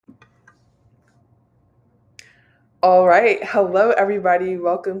All right. Hello, everybody.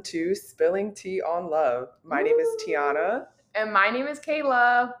 Welcome to Spilling Tea on Love. My name is Tiana, And my name is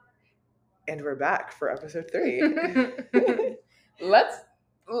Kayla. and we're back for episode 3. let's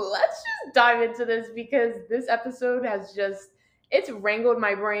just dive into this because this episode has it's wrangled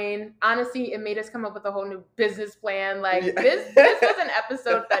my brain. Honestly, it made us come up with a whole new business plan. Like this was an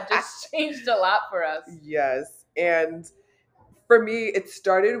episode that just changed a lot for us. Yes. And for me, it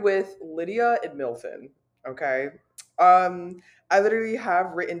started with Lydia and Milton. Okay. I literally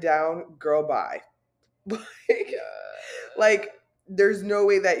have written down girl bye. like, there's no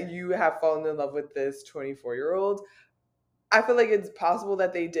way that you have fallen in love with this 24-year-old. I feel like it's possible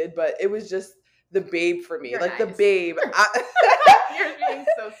that they did, but it was just the babe for me. You're like nice. The babe. You're being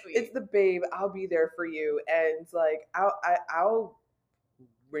so sweet. It's the babe. I'll be there for you, and like I'll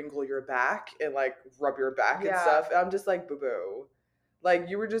wrinkle your back and like rub your back and stuff. And I'm just like, boo boo. Like,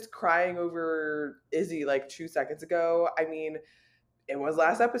 you were just crying over Izzy like 2 seconds ago. I mean, it was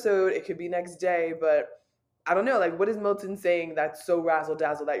last episode. It could be next day, but I don't know. Like, what is Milton saying that's so razzle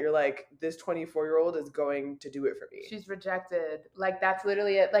dazzle that you're like, this 24-year-old is going to do it for me? She's rejected. Like, that's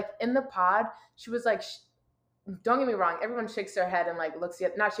literally it. Like, in the pod, she was like, don't get me wrong, everyone shakes their head and like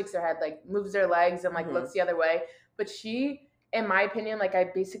not shakes their head, like moves their legs and like looks the other way. But she, in my opinion, like I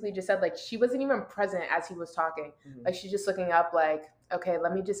basically just said, like she wasn't even present as he was talking. Like she's just looking up like, okay,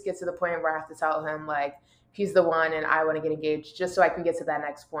 let me just get to the point where I have to tell him like he's the one and I want to get engaged just so I can get to that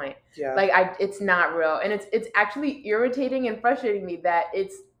next point. Yeah. Like it's not real. And it's actually irritating and frustrating me that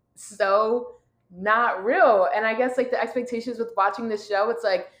it's so not real. And I guess like the expectations with watching this show, it's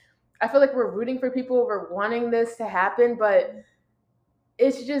like I feel like we're rooting for people, we're wanting this to happen, but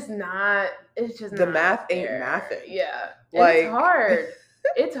it's just not. It's just the not math there. ain't mathing. Yeah, like, it's hard.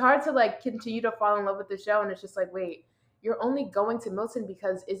 It's hard to like continue to fall in love with the show, and it's just like, wait, you're only going to Milton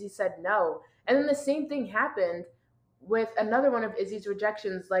because Izzy said no, and then the same thing happened with another one of Izzy's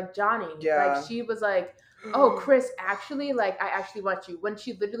rejections, like Johnny. Yeah. Like she was like, oh, Chris, actually, like I actually want you. When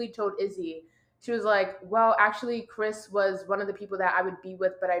she literally told Izzy, she was like, well, actually, Chris was one of the people that I would be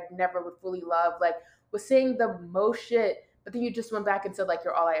with, but I never would fully love. Like, was saying the most shit, but then you just went back and said, like,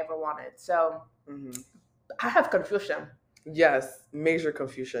 you're all I ever wanted. So I have confusion. Yes, major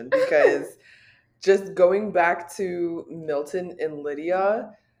confusion. Because just going back to Milton and Lydia,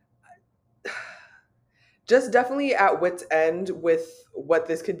 just definitely at wit's end with what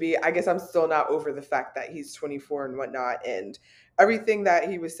this could be. I guess I'm still not over the fact that he's 24 and whatnot, and everything that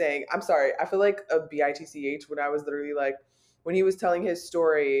he was saying. I'm sorry, I feel like a bitch when I was literally like, when he was telling his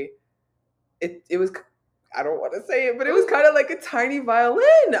story, it was, I don't want to say it, but it was kind of like a tiny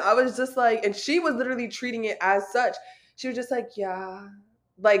violin. I was just like, and she was literally treating it as such. She was just like, yeah,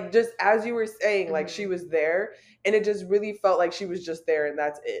 like just as you were saying, like she was there, and it just really felt like she was just there and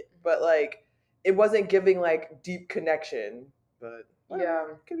that's it. But like, it wasn't giving like deep connection. But yeah,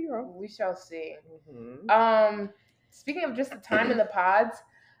 could be wrong. We shall see. Speaking of just the time in the pods,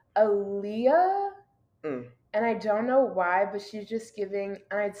 Aaliyah, and I don't know why, but she's just giving,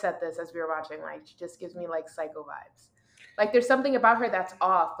 and I'd said this as we were watching, like she just gives me like psycho vibes. Like there's something about her that's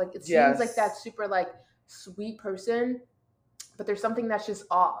off. Like it seems like that super like sweet person, but there's something that's just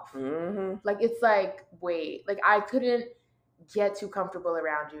off. Like it's like, wait, like I couldn't get too comfortable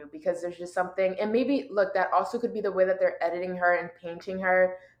around you because there's just something. And maybe look, that also could be the way that they're editing her and painting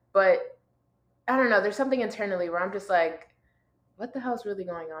her, but I don't know, there's something internally where I'm just like, what the hell's really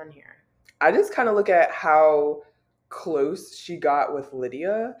going on here? I just kind of look at how close she got with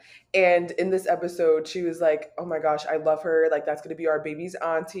Lydia, and in this episode she was like, oh my gosh, I love her, like that's gonna be our baby's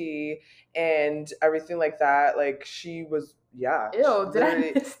auntie and everything like that. Like she was, yeah. Ew, did I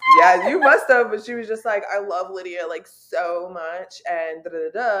miss that? Yeah, you must have. But she was just like, I love Lydia like so much, and da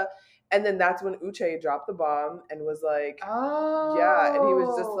da da. And then that's when Uche dropped the bomb and was like, oh yeah. And he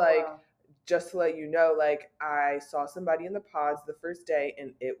was just like, just to let you know, like I saw somebody in the pods the first day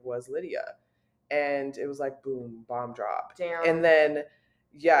and it was Lydia. And it was like, boom, bomb drop. Damn. And then,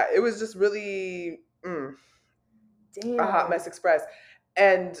 yeah, it was just really a hot mess express.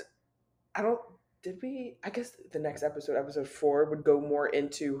 And I guess the next episode 4, would go more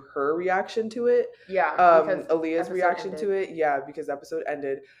into her reaction to it. Yeah. Aaliyah's reaction to it. Yeah, because the episode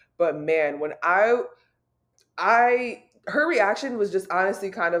ended. But man, when her reaction was just honestly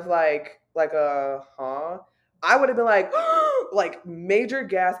kind of like huh? I would have been like, like major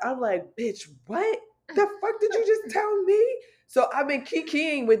gas. I'm like, bitch, what the fuck did you just tell me? So I've been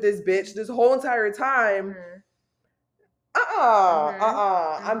kikiing with this bitch this whole entire time.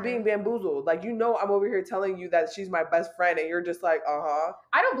 I'm being bamboozled. Like, you know, I'm over here telling you that she's my best friend and you're just like, I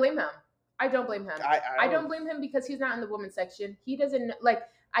don't blame him. I don't blame him. I don't blame him because he's not in the women's section. He doesn't, like,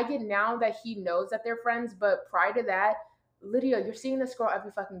 I get now that he knows that they're friends, but prior to that, Lydia, you're seeing this girl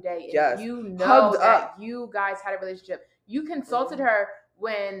every fucking day, and Yes. you know Hugged that up. you guys had a relationship. You consulted her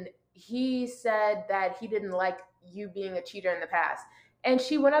when he said that he didn't like you being a cheater in the past, and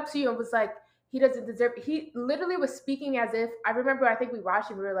she went up to you and was like, he doesn't deserve. He literally was speaking as if, I remember, I think we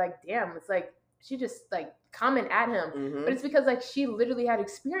watched it, we were like, damn, it's like she just like coming at him, but it's because like she literally had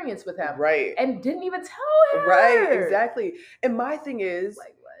experience with him, right, and didn't even tell her. Right, exactly. And my thing is,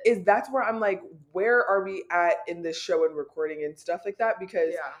 Like, what? is that's where I'm like, where are we at in this show and recording and stuff like that?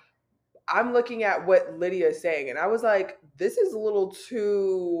 Because I'm looking at what Lydia is saying, and I was like, this is a little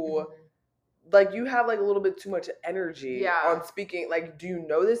too. Like, you have like a little bit too much energy on speaking. Like, do you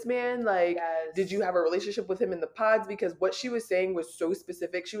know this man? Like, did you have a relationship with him in the pods? Because what she was saying was so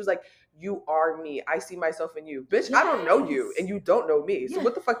specific. She was like, you are me. I see myself in you. Bitch, I don't know you and you don't know me. So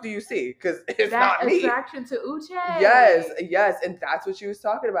what the fuck do you see? Because it's not me. Attraction to Uche. Yes. And that's what she was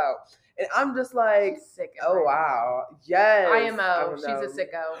talking about. And I'm just like, oh, wow. Yes. IMO. She's a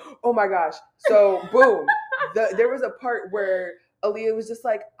sicko. Oh my gosh. So, boom. There was a part where Aaliyah was just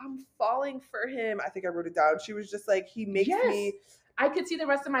like, I'm falling for him. I think I wrote it down. She was just like, he makes me. I could see the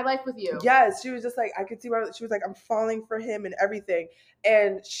rest of my life with you. Yes. She was just like, I could see she was like, I'm falling for him and everything.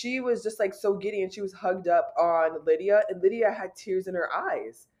 And she was just like so giddy, and she was hugged up on Lydia, and Lydia had tears in her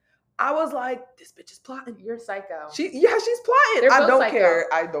eyes. I was like, this bitch is plotting. You're psycho. She's plotting. I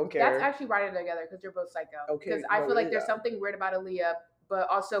don't care. That's actually writing together because you're both psycho. Okay. Because I feel like there's something weird about Aaliyah, but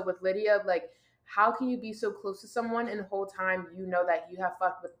also with Lydia, like, how can you be so close to someone and the whole time you know that you have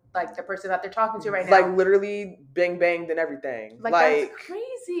fucked with like the person that they're talking to right now? Like literally bang banged and everything. Like that's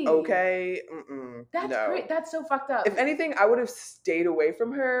crazy. Okay. That's so fucked up. If anything, I would have stayed away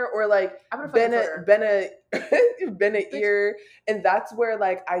from her, or like been a ear. And that's where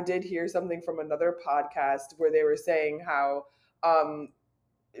like I did hear something from another podcast where they were saying how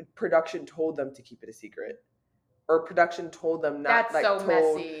production told them to keep it a secret. Or production told them not. That's so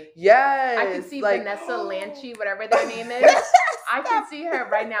messy. Yes. I can see like, Vanessa Lanchi, whatever their name is. I can see her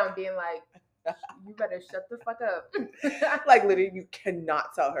right now being like, you better shut the fuck up. Like literally, you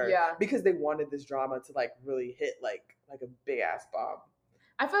cannot tell her. Yeah. Because they wanted this drama to like really hit like a big ass bomb.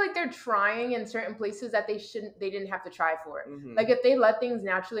 I feel like they're trying in certain places that they didn't have to try for. Like if they let things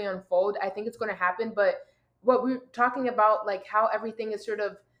naturally unfold, I think it's going to happen. But what we're talking about, like how everything is sort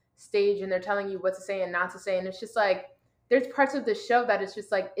of stage and they're telling you what to say and not to say, and it's just like there's parts of the show that it's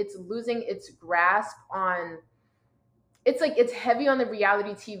just like it's losing its grasp on, it's like it's heavy on the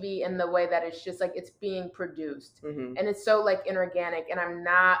reality TV in the way that it's just like it's being produced and it's so like inorganic, and I'm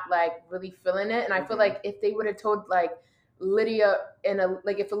not like really feeling it. And I feel like if they would have told like Lydia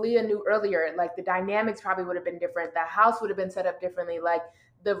like if Aaliyah knew earlier, like the dynamics probably would have been different, the house would have been set up differently, like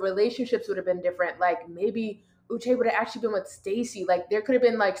the relationships would have been different, like maybe Uche would have actually been with Stacy. Like there could have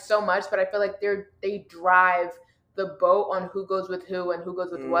been like so much, but I feel like they drive the boat on who goes with who and who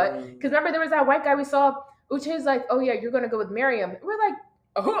goes with what. Because remember there was that white guy we saw. Uche's like, oh yeah, you're gonna go with Miriam. We're like,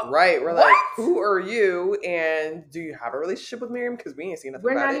 oh, right. We're like, who are you? And do you have a relationship with Miriam? Because we ain't seen nothing.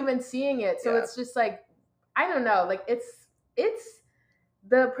 We're not even seeing it. So it's just like, I don't know. Like it's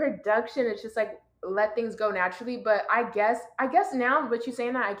the production. It's just like let things go naturally. But I guess now, but you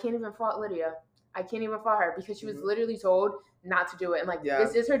saying that, I can't even fault Lydia. I can't even fault her because she was literally told not to do it. And like,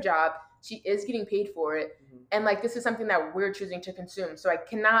 this is her job. She is getting paid for it. And like, this is something that we're choosing to consume. So I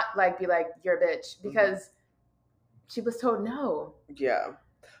cannot like be like, you're a bitch because she was told no. Yeah.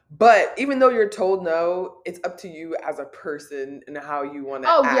 But even though you're told no, it's up to you as a person and how you want to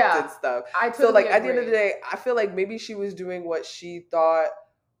act and stuff. I totally agree. At the end of the day, I feel like maybe she was doing what she thought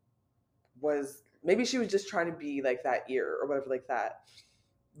was, maybe she was just trying to be like that ear or whatever like that.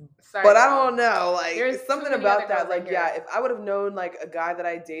 Sorry, but I don't know, like there's something about that. Like, yeah, if I would have known like a guy that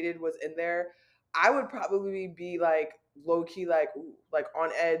I dated was in there, I would probably be like low key, like on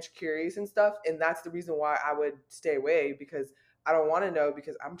edge, curious and stuff. And that's the reason why I would stay away, because I don't want to know,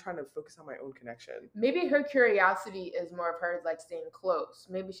 because I'm trying to focus on my own connection. Maybe her curiosity is more of her like staying close.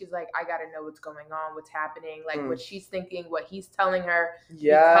 Maybe she's like, I gotta know what's going on, what's happening, like what she's thinking, what he's telling her,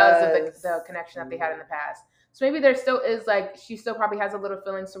 because of the connection that they had in the past. So maybe there still is like, she still probably has a little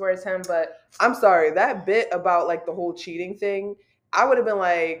feelings towards him, but I'm sorry, that bit about like the whole cheating thing, I would have been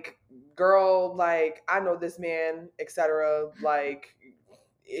like, girl, like I know this man, etc. Like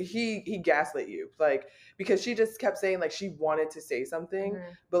he gaslit you, like, because she just kept saying like she wanted to say something,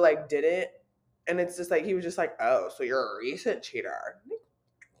 but like didn't, and it's just like he was just like, oh, so you're a recent cheater.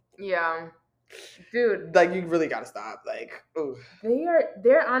 Yeah. Dude, like you really gotta stop. Like, oof.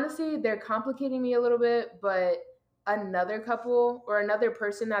 They're honestly, they're complicating me a little bit, but another couple or another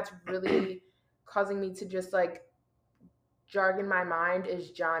person that's really causing me to just like jargon my mind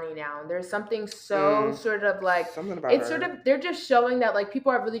is Johnny now. There's something so sort of like something about it's her. Sort of they're just showing that like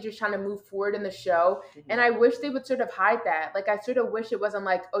people are really just trying to move forward in the show, and I wish they would sort of hide that. Like I sort of wish it wasn't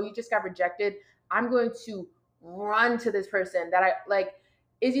like, oh, you just got rejected, I'm going to run to this person that I like.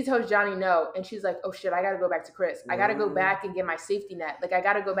 Izzy tells Johnny no, and she's like, oh shit, I gotta go back to Chris. I gotta go back and get my safety net. Like I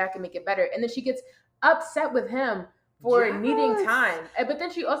gotta go back and make it better. And then she gets upset with him for needing time, but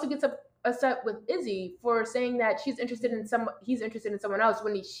then she also gets upset with Izzy for saying that he's interested in someone else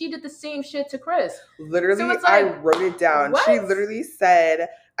when she did the same shit to Chris. Literally, so like, I wrote it down. What? She literally said,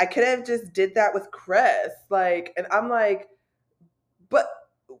 I could have just did that with Chris. Like, and I'm like, but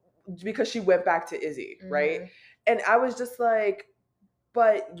because she went back to Izzy, right? And I was just like,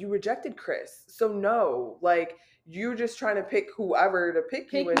 but you rejected Chris. So no, like you're just trying to pick whoever to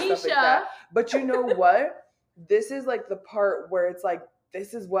pick you and Nisha. Stuff like that. But you know what? This is like the part where it's like,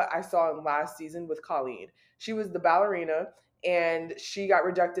 this is what I saw in last season with Colleen. She was the ballerina and she got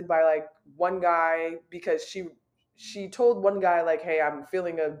rejected by like one guy because she told one guy like, hey, I'm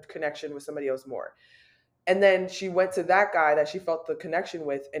feeling a connection with somebody else more. And then she went to that guy that she felt the connection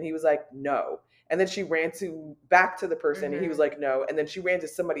with and he was like, no. And then she ran back to the person and he was like, no. And then she ran to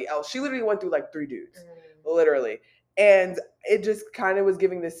somebody else. She literally went through like 3 dudes, literally. And it just kind of was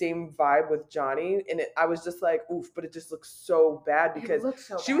giving the same vibe with Johnny. And I was just like, oof, but it just looks so bad because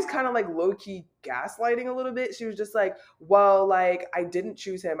she was kind of like low-key gaslighting a little bit. She was just like, well, like, I didn't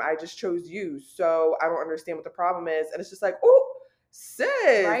choose him. I just chose you. So I don't understand what the problem is. And it's just like, oh,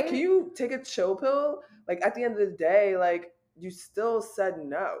 sis, right? Can you take a chill pill? Like, at the end of the day, like, you still said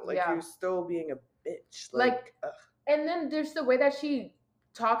no. Like, you're still being a bitch. Like and then there's the way that she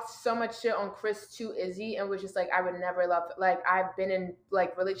talked so much shit on Chris to Izzy and was just like, I would never love, like, I've been in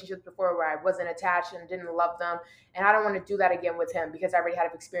like relationships before where I wasn't attached and didn't love them, and I don't want to do that again with him because I already had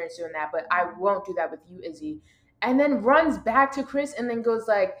experience doing that, but I won't do that with you, Izzy. And then runs back to Chris and then goes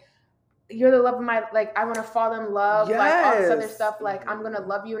like, you're the love of my, like, I want to fall in love, like all this other stuff, like I'm gonna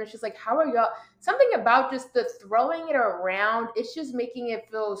love you. And it's just like, how are y'all, something about just the throwing it around, it's just making it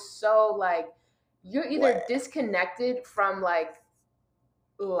feel so like you're either disconnected from like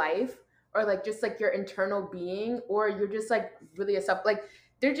life or like just like your internal being, or you're just like really a self, like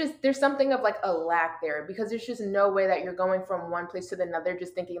there's something of like a lack there because there's just no way that you're going from one place to another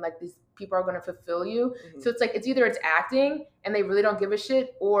just thinking like these people are going to fulfill you. So it's like, it's either it's acting and they really don't give a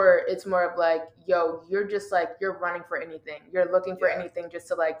shit, or it's more of like, yo, you're just like, you're running for anything, you're looking for anything just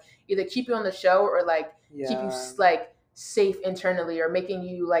to like either keep you on the show or like keep you like safe internally, or making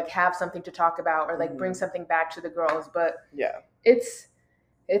you like have something to talk about, or like bring something back to the girls. But it's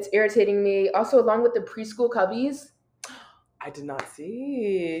irritating me. Also, along with the preschool cubbies, I did not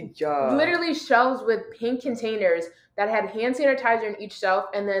see. Literally shelves with pink containers that had hand sanitizer in each shelf,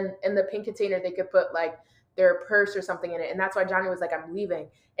 and then in the pink container they could put like their purse or something in it. And that's why Johnny was like, I'm leaving.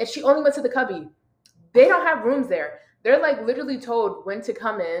 And she only went to the cubby. They don't have rooms there. They're like literally told when to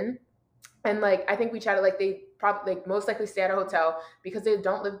come in. And like, I think we chatted, like they probably like most likely stay at a hotel because they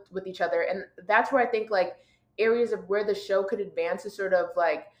don't live with each other. And that's where I think like areas of where the show could advance is sort of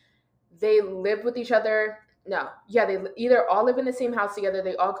like they live with each other. No, they either all live in the same house together,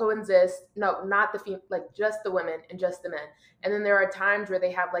 they all coexist. No, not like just the women and just the men. And then there are times where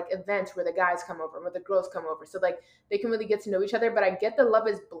they have like events where the guys come over, where the girls come over, so like they can really get to know each other. But I get the love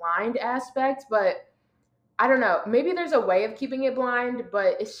is blind aspect, but I don't know, maybe there's a way of keeping it blind,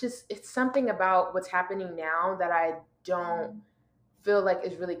 but it's something about what's happening now that I don't feel like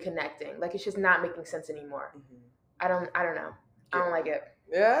is really connecting. Like it's just not making sense anymore. I don't know. I don't like it.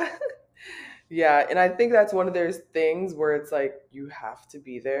 Yeah, and I think that's one of those things where it's like you have to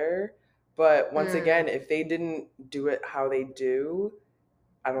be there. But once again, if they didn't do it how they do,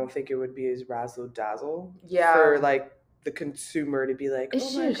 I don't think it would be as razzle dazzle for like the consumer to be like,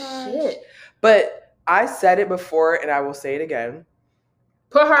 it's oh my gosh. Shit. But I said it before and I will say it again.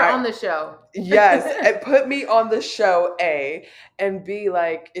 Put her on the show. Yes, and put me on the show, A, and B,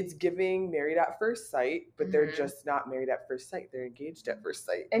 like, it's giving Married at First Sight, but they're just not married at first sight. They're engaged at first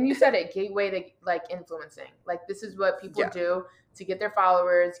sight. And you said it, gateway to, like, influencing. Like, this is what people do to get their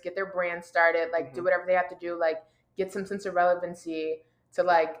followers, get their brand started, like, do whatever they have to do, like, get some sense of relevancy to,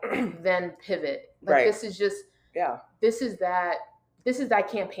 like, then pivot. Like, this is just, this is that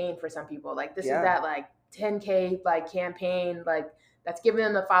campaign for some people. Like, this is that, like, 10K, like, campaign, like, that's giving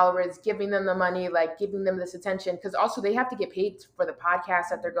them the followers, giving them the money, like giving them this attention. Because also they have to get paid for the podcast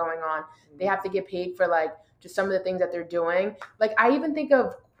that they're going on. They have to get paid for like just some of the things that they're doing. Like I even think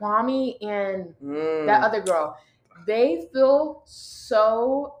of Kwame and that other girl. They still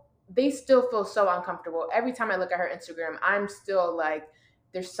feel so uncomfortable. Every time I look at her Instagram, I'm still like,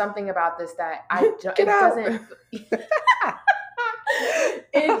 there's something about this that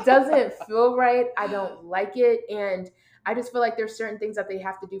it doesn't feel right. I don't like it. And I just feel like there's certain things that they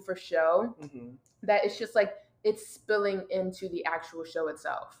have to do for show that it's just like it's spilling into the actual show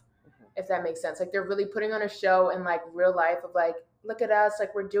itself, if that makes sense. Like they're really putting on a show in like real life of like, look at us,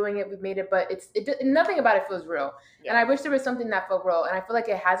 like we're doing it, we've made it, but nothing about it feels real. Yeah. And I wish there was something that felt real, and I feel like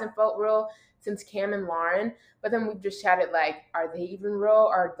it hasn't felt real since Cam and Lauren. But then we've just chatted like, are they even real?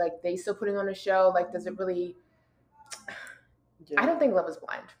 Are like they still putting on a show? Like, does it really? Yeah. I don't think Love is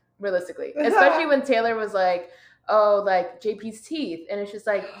Blind, realistically, especially when Taylor was like, oh, like JP's teeth, and it's just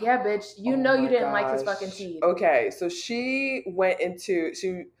like, yeah, bitch, you didn't like his fucking teeth. Okay, so she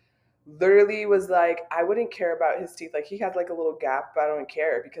literally was like, I wouldn't care about his teeth. Like, he had like a little gap, but I don't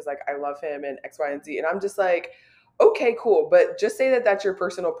care because like I love him and X, Y, and Z. And I'm just like, okay, cool. But just say that that's your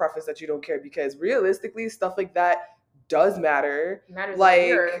personal preference, that you don't care, because realistically, stuff like that does matter. It matters like, over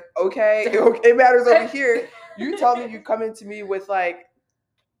here. Okay, it matters over here. You tell me you come into me with like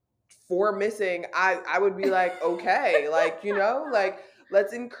 4 missing, I would be like, okay, like, you know, like,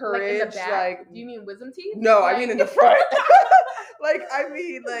 let's encourage, like in the back? Like, do you mean wisdom teeth? No, like... I mean in the front. Like, I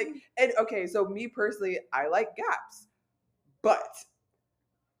mean, like, and okay, so me personally, I like gaps, but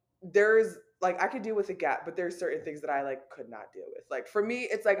there's like, I could deal with a gap, but there's certain things that I like could not deal with. Like, for me,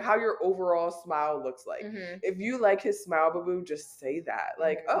 it's like how your overall smile looks like. If you like his smile, boo-boo, just say that.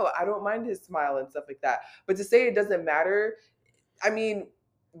 Like, oh, I don't mind his smile and stuff like that. But to say it doesn't matter, I mean,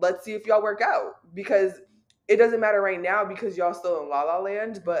 let's see if y'all work out, because it doesn't matter right now because y'all still in La La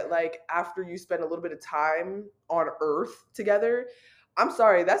Land, but like after you spend a little bit of time on Earth together, I'm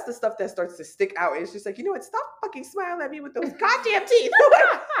sorry, that's the stuff that starts to stick out. It's just like, you know what, stop fucking smiling at me with those goddamn teeth.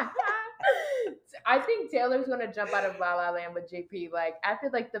 I think Taylor's gonna jump out of La La Land with JP. Like after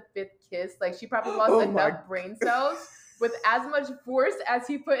like the 5th kiss, like she probably lost enough brain cells with as much force as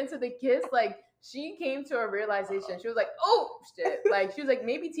he put into the kiss. Like she came to a realization. She was like, oh shit. Like she was like,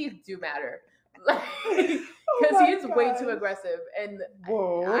 maybe teeth do matter. Like because he's way too aggressive. And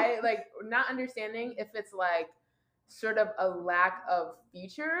I like not understanding if it's like sort of a lack of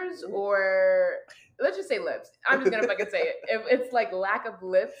features, or let's just say lips. I'm just gonna fucking say it. If it's like lack of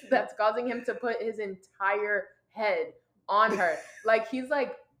lips that's causing him to put his entire head on her. Like he's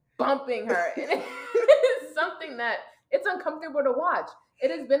like bumping her. And it's something that it's uncomfortable to watch. It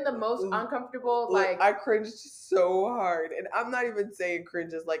has been the most uncomfortable, like... I cringed so hard. And I'm not even saying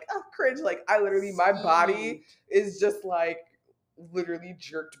cringe is like, oh, cringe. Like, I literally, my body is just like literally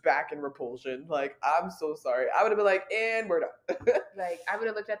jerked back in repulsion. Like, I'm so sorry. I would have been like, and we're done. Like, I would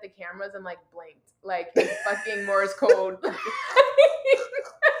have looked at the cameras and like blinked. Like, in fucking Morse code.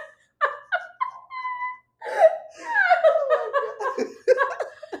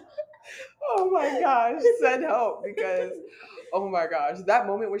 Oh my gosh, send help, because oh my gosh, that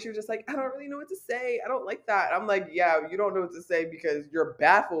moment where she was just like, I don't really know what to say. I don't like that. I'm like, yeah, you don't know what to say because you're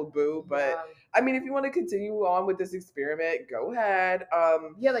baffled, boo. But I mean, if you want to continue on with this experiment, go ahead.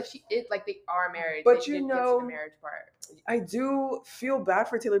 Yeah, like like they are married. But you know, the marriage part. I do feel bad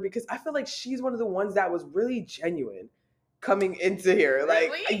for Taylor because I feel like she's one of the ones that was really genuine coming into here.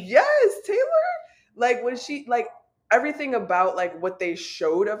 Like, really? Yes, Taylor. Like when she like. Everything about like what they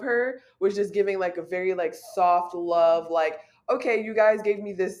showed of her was just giving like a very like soft love, like, okay, you guys gave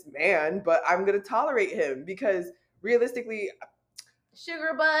me this man, but I'm gonna tolerate him because realistically,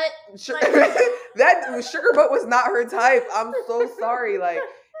 sugar butt. That sugar butt was not her type. I'm so sorry. Like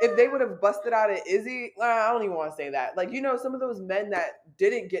if they would have busted out at Izzy, I don't even want to say that. Like, you know, some of those men that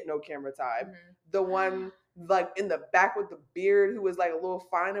didn't get no camera time, the one like in the back with the beard who was like a little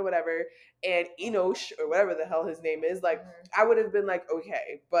fine or whatever, and Enosh or whatever the hell his name is, like I would have been like,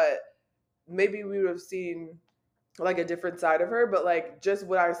 okay, but maybe we would have seen like a different side of her. But like just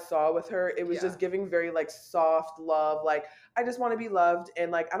what I saw with her, it was just giving very like soft love, like I just want to be loved,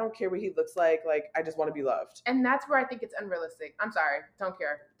 and like I don't care what he looks like I just want to be loved. And that's where I think it's unrealistic. I'm sorry, don't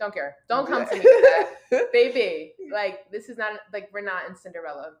care, don't come to me with that. Baby, like this is not like, we're not in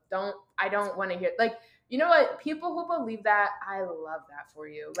Cinderella. I don't want to hear, like, you know what, people who believe that, I love that for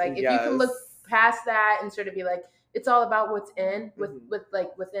you. Like if you can look past that and sort of be like, it's all about what's in with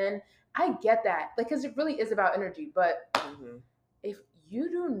like within, I get that, like, because it really is about energy. But if you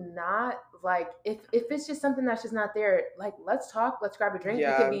do not like, if it's just something that's just not there, like, let's talk, let's grab a drink, we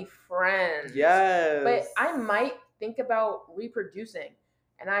can be friends. Yes. But I might think about reproducing,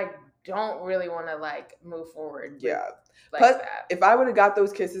 and I don't really want to like move forward. Like Plus, that. If I would have got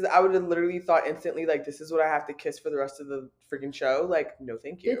those kisses, I would have literally thought instantly, like, this is what I have to kiss for the rest of the freaking show. Like, no,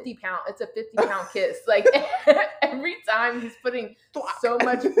 thank you. 50 pound. It's a 50-pound kiss. Like every time he's putting so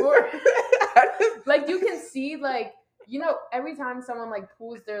much force. Like you can see, like every time someone like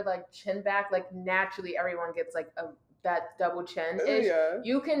pulls their like chin back, like naturally everyone gets like that double chin ish. Yeah.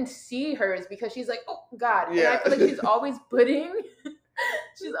 You can see hers because she's like, oh God. Yeah. And I feel like she's always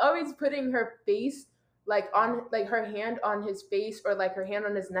putting her face like on like her hand on his face or like her hand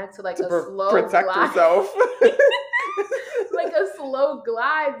on his neck to like a slow protect glide. herself. Like a slow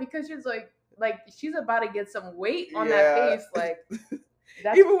glide because she's like she's about to get some weight on that face. Like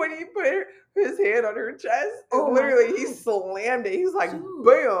even when he put his hand on her chest, literally he slammed it. He's like, dude.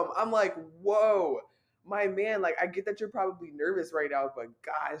 Bam. I'm like, whoa, my man. Like, I get that you're probably nervous right now, but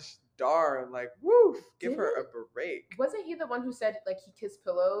gosh darn, like, woo, give her a break. Wasn't he the one who said like he kissed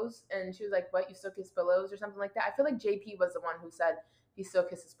pillows? And she was like, what, you still kiss pillows or something like that? I feel like JP was the one who said he still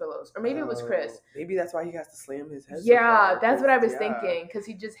kisses pillows. Or maybe it was Chris. Maybe that's why he has to slam his head. Yeah, that's what I was thinking. Because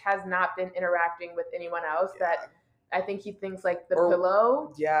he just has not been interacting with anyone else that I think he thinks like the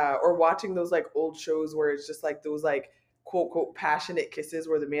pillow. Yeah, or watching those like old shows where it's just like those like quote quote passionate kisses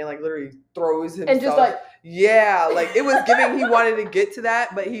where the man like literally throws himself. And just like. Yeah, like it was giving he wanted to get to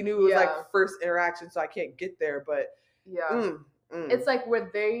that, but he knew it was like first interaction, so I can't get there. But it's like where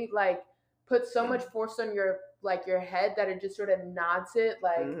they like put so much force on your head that it just sort of nods it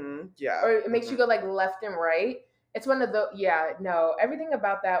like or it makes you go like left and right. It's one of the everything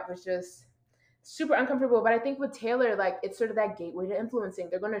about that was just super uncomfortable. But I think with Taylor, like it's sort of that gateway to influencing.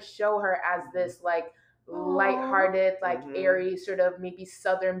 They're going to show her as this like lighthearted, like airy, sort of maybe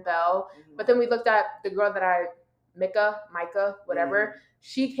Southern belle. But then we looked at the girl that Micah, whatever.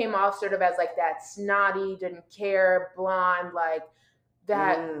 She came off sort of as like that snotty, didn't care, blonde, like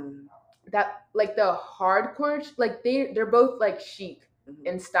that like the hardcore, like they're both like chic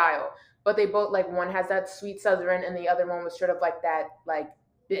in style, but they both like one has that sweet Southern and the other one was sort of like that like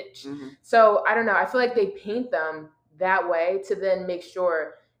bitch. So I don't know. I feel like they paint them that way to then make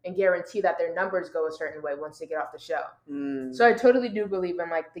sure and guarantee that their numbers go a certain way once they get off the show. So I totally do believe in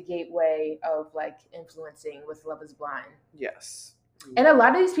like the gateway of like influencing with Love is Blind. Yes. And a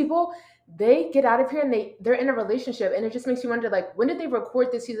lot of these people, they get out of here and they're in a relationship, and it just makes you wonder like, when did they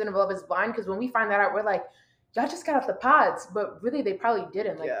record this season of Love is Blind? Because when we find that out, we're like, y'all just got off the pods, but really they probably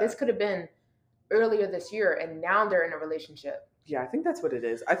didn't. Like this could have been earlier this year, and now they're in a relationship. Yeah, I think that's what it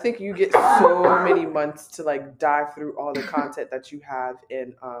is. I think you get so many months to like dive through all the content that you have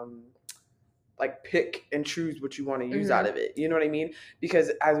and like pick and choose what you want to use out of it. You know what I mean? Because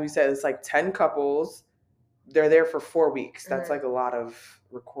as we said, it's like 10 couples. They're there for 4 weeks. That's like a lot of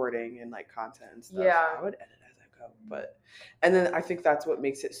recording and like content and stuff. Yeah. I would edit as I go. And then I think that's what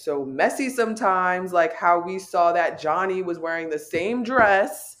makes it so messy sometimes. Like how we saw that Johnny was wearing the same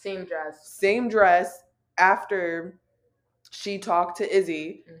dress after she talked to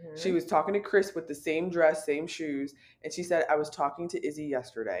Izzy. She was talking to Chris with the same dress, same shoes. And she said, I was talking to Izzy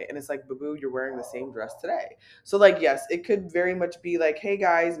yesterday. And it's like, boo-boo, you're wearing the same dress today. So like, yes, it could very much be like, hey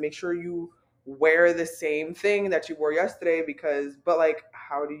guys, make sure you wear the same thing that you wore yesterday but like,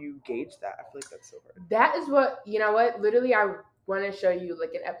 how do you gauge that? I feel like that's so hard. That is what, literally I want to show you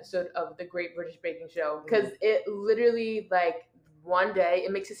like an episode of the Great British Baking Show. Because it literally like one day,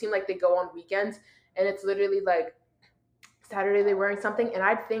 it makes it seem like they go on weekends and it's literally like, Saturday they're wearing something, and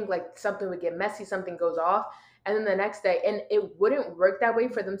I'd think like something would get messy, something goes off, and then the next day, and it wouldn't work that way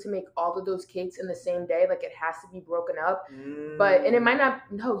for them to make all of those cakes in the same day. Like it has to be broken up. And it might not.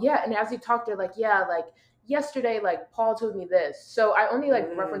 No, yeah. And as they talk, they're like, yeah, like yesterday, like Paul told me this. So I only like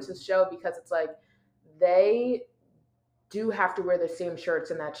reference this show because it's like they do have to wear the same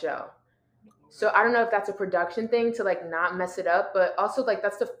shirts in that show. So I don't know if that's a production thing to like not mess it up, but also like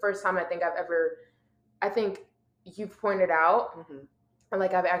that's the first time I think you've pointed out and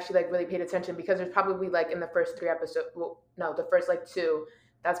like I've actually like really paid attention, because there's probably like in the first 3 episodes, the first like 2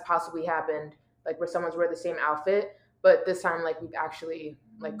 that's possibly happened, like where someone's wear the same outfit, but this time like we've actually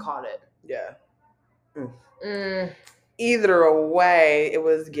like caught it. Either way, it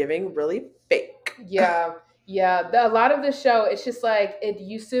was giving really fake. A lot of the show, it's just like it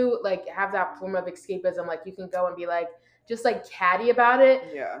used to like have that form of escapism, like you can go and be like just like catty about it,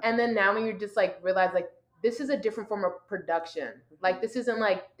 and then now when you just like realize like this is a different form of production. Like this isn't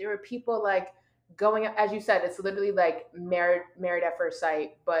like there are people like going, as you said, it's literally like married at first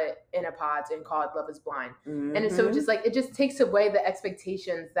sight, but in a pod and called Love is Blind. And so it just takes away the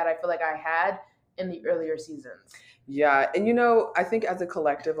expectations that I feel like I had in the earlier seasons. Yeah. And I think as a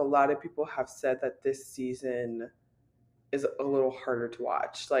collective, a lot of people have said that this season is a little harder to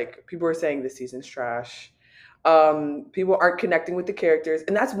watch. Like people are saying this season's trash. People aren't connecting with the characters.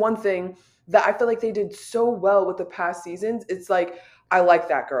 And that's one thing that I feel like they did so well with the past seasons. It's like, I like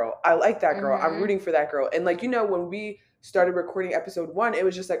that girl. I'm rooting for that girl. And like, when we started recording episode 1, it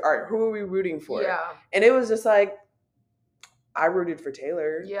was just like, all right, who are we rooting for? Yeah. And it was just like, I rooted for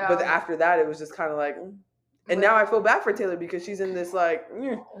Taylor. Yeah. But after that, it was just kind of like, and now I feel bad for Taylor because she's in this like,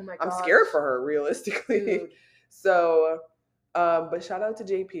 I'm scared for her realistically. Dude. So, but shout out to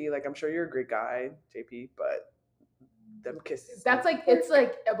JP. Like, I'm sure you're a great guy, JP, but them kisses. That's like, it's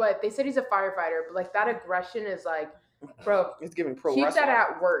like, but they said he's a firefighter, but like that aggression is like, bro, it's giving pro keep wrestling.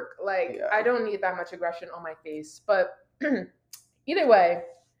 that at work. Like, I don't need that much aggression on my face. But either way,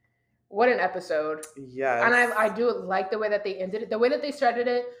 what an episode. Yes. And I do like the way that they ended it. The way that they started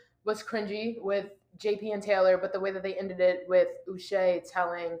it was cringy with JP and Taylor, but the way that they ended it with Uche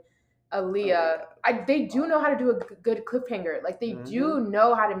telling Aaliyah, they do know how to do a good cliffhanger. Like, they do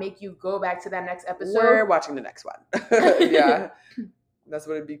know how to make you go back to that next episode. We're watching the next one. Yeah. That's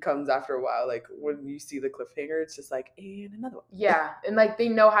what it becomes after a while. Like, when you see the cliffhanger, it's just like, and another one. Yeah. And like, they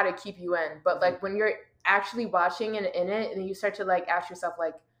know how to keep you in. But like, when you're actually watching and in it, and you start to like ask yourself,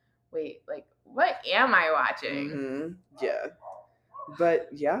 like, wait, like, what am I watching? Yeah. But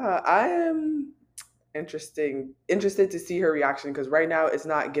yeah, I am interested to see her reaction, because right now it's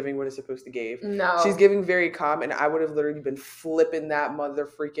not giving what it's supposed to give. No. She's giving very calm, and I would have literally been flipping that mother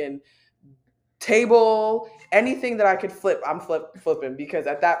freaking table. Anything that I could flip, I'm flipping, because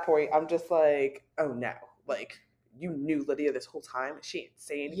at that point I'm just like, oh no, like, you knew Lydia this whole time, she ain't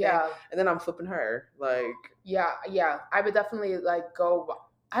saying anything. Yeah. And then I'm flipping her. Like, yeah, I would definitely like go.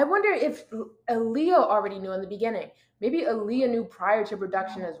 I wonder if Aaliyah already knew in the beginning. Maybe Aaliyah knew prior to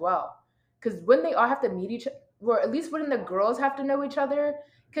production as well. Because when they all have to meet each other, or at least when the girls have to know each other.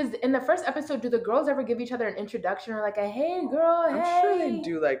 Because in the first episode, do the girls ever give each other an introduction, or like a, hey girl, hey? I'm sure they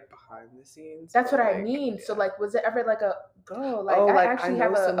do, like, behind the scenes. That's what I mean. Yeah. So like, was it ever like a girl? Like, I actually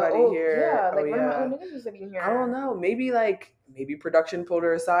have somebody here. Yeah, like one of my old niggas was sitting here. I don't know. Maybe production pulled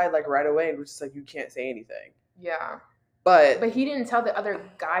her aside like right away and was just like, you can't say anything. Yeah. But he didn't tell the other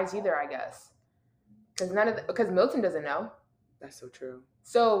guys either, I guess. Because Milton doesn't know. That's so true.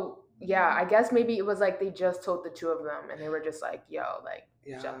 So yeah, I guess maybe it was like they just told the two of them, and they were just like, yo, like,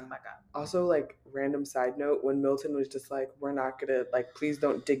 shut the fuck up. Also, like, random side note, when Milton was just like, we're not gonna, like, please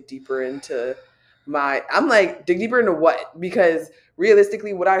don't dig deeper into I'm like, dig deeper into what? Because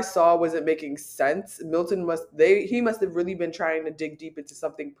realistically, what I saw wasn't making sense. Milton must have really been trying to dig deep into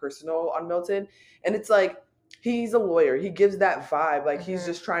something personal on Milton. And it's like, he's a lawyer. He gives that vibe. Like, he's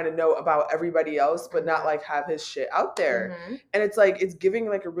just trying to know about everybody else, but not like have his shit out there. And it's like, it's giving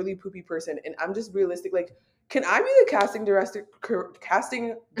like a really poopy person. And I'm just realistic. Like, can I be the casting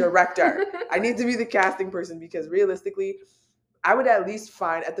director? I need to be the casting person, because realistically, I would at least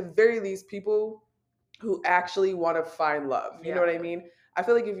find, at the very least, people who actually want to find love. You know what I mean? I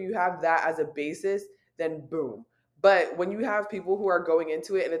feel like if you have that as a basis, then boom. But when you have people who are going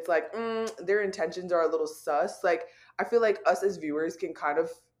into it and it's like, their intentions are a little sus, like, I feel like us as viewers can kind of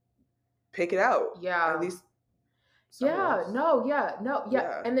pick it out. Yeah. At least. Yeah.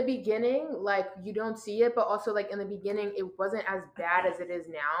 In the beginning, like, you don't see it, but also like in the beginning, it wasn't as bad as it is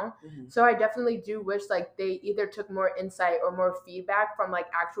now. So I definitely do wish like they either took more insight or more feedback from like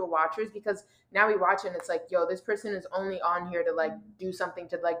actual watchers, because now we watch it and it's like, yo, this person is only on here to like do something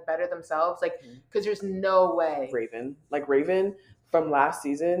to like better themselves. Like, because there's no way. Raven from last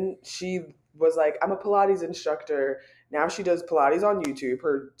season, she was like, I'm a Pilates instructor. Now she does Pilates on YouTube.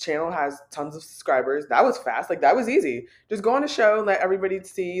 Her channel has tons of subscribers. That was fast. Like, that was easy. Just go on a show and let everybody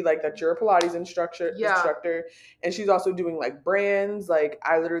see like that you're a Pilates instructor. And she's also doing like brands. Like,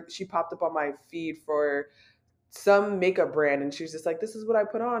 she popped up on my feed for some makeup brand, and she's just like, this is what I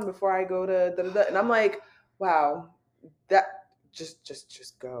put on before I go to da-da-da. And I'm like, wow, that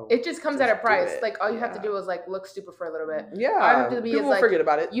just go. It just comes at a price. Like, all you have to do is like look stupid for a little bit. Yeah. All you have to be People is like, forget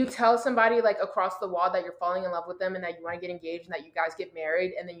about it. You tell somebody like across the wall that you're falling in love with them and that you want to get engaged and that you guys get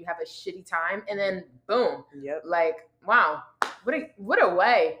married, and then you have a shitty time, and then boom. Yep. Like, wow. What a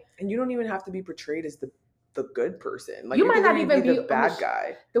way. And you don't even have to be portrayed as the good person. Like, you might not even be the bad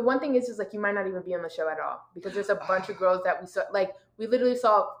guy. The one thing is like, you might not even be on the show at all, because there's a bunch of girls that we saw. Like, we literally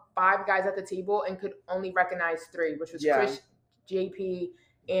saw 5 guys at the table and could only recognize 3, which was Chris, JP,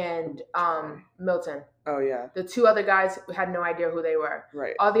 and Milton. Oh yeah. The 2 other guys had no idea who they were.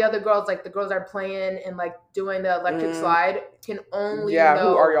 Right. All the other girls, like the girls are playing and like doing the electric slide, can only know.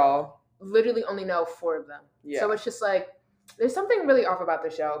 Who are y'all? Literally only know 4 of them. Yeah. So it's just like, there's something really off about the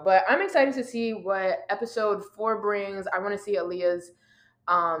show, but I'm excited to see what episode 4 brings. I want to see Aaliyah's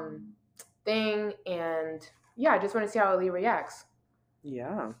thing, and yeah, I just want to see how Aaliyah reacts.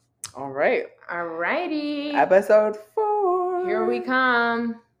 Yeah. All right. Alrighty. Episode 4. Here we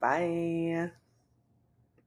come. Bye.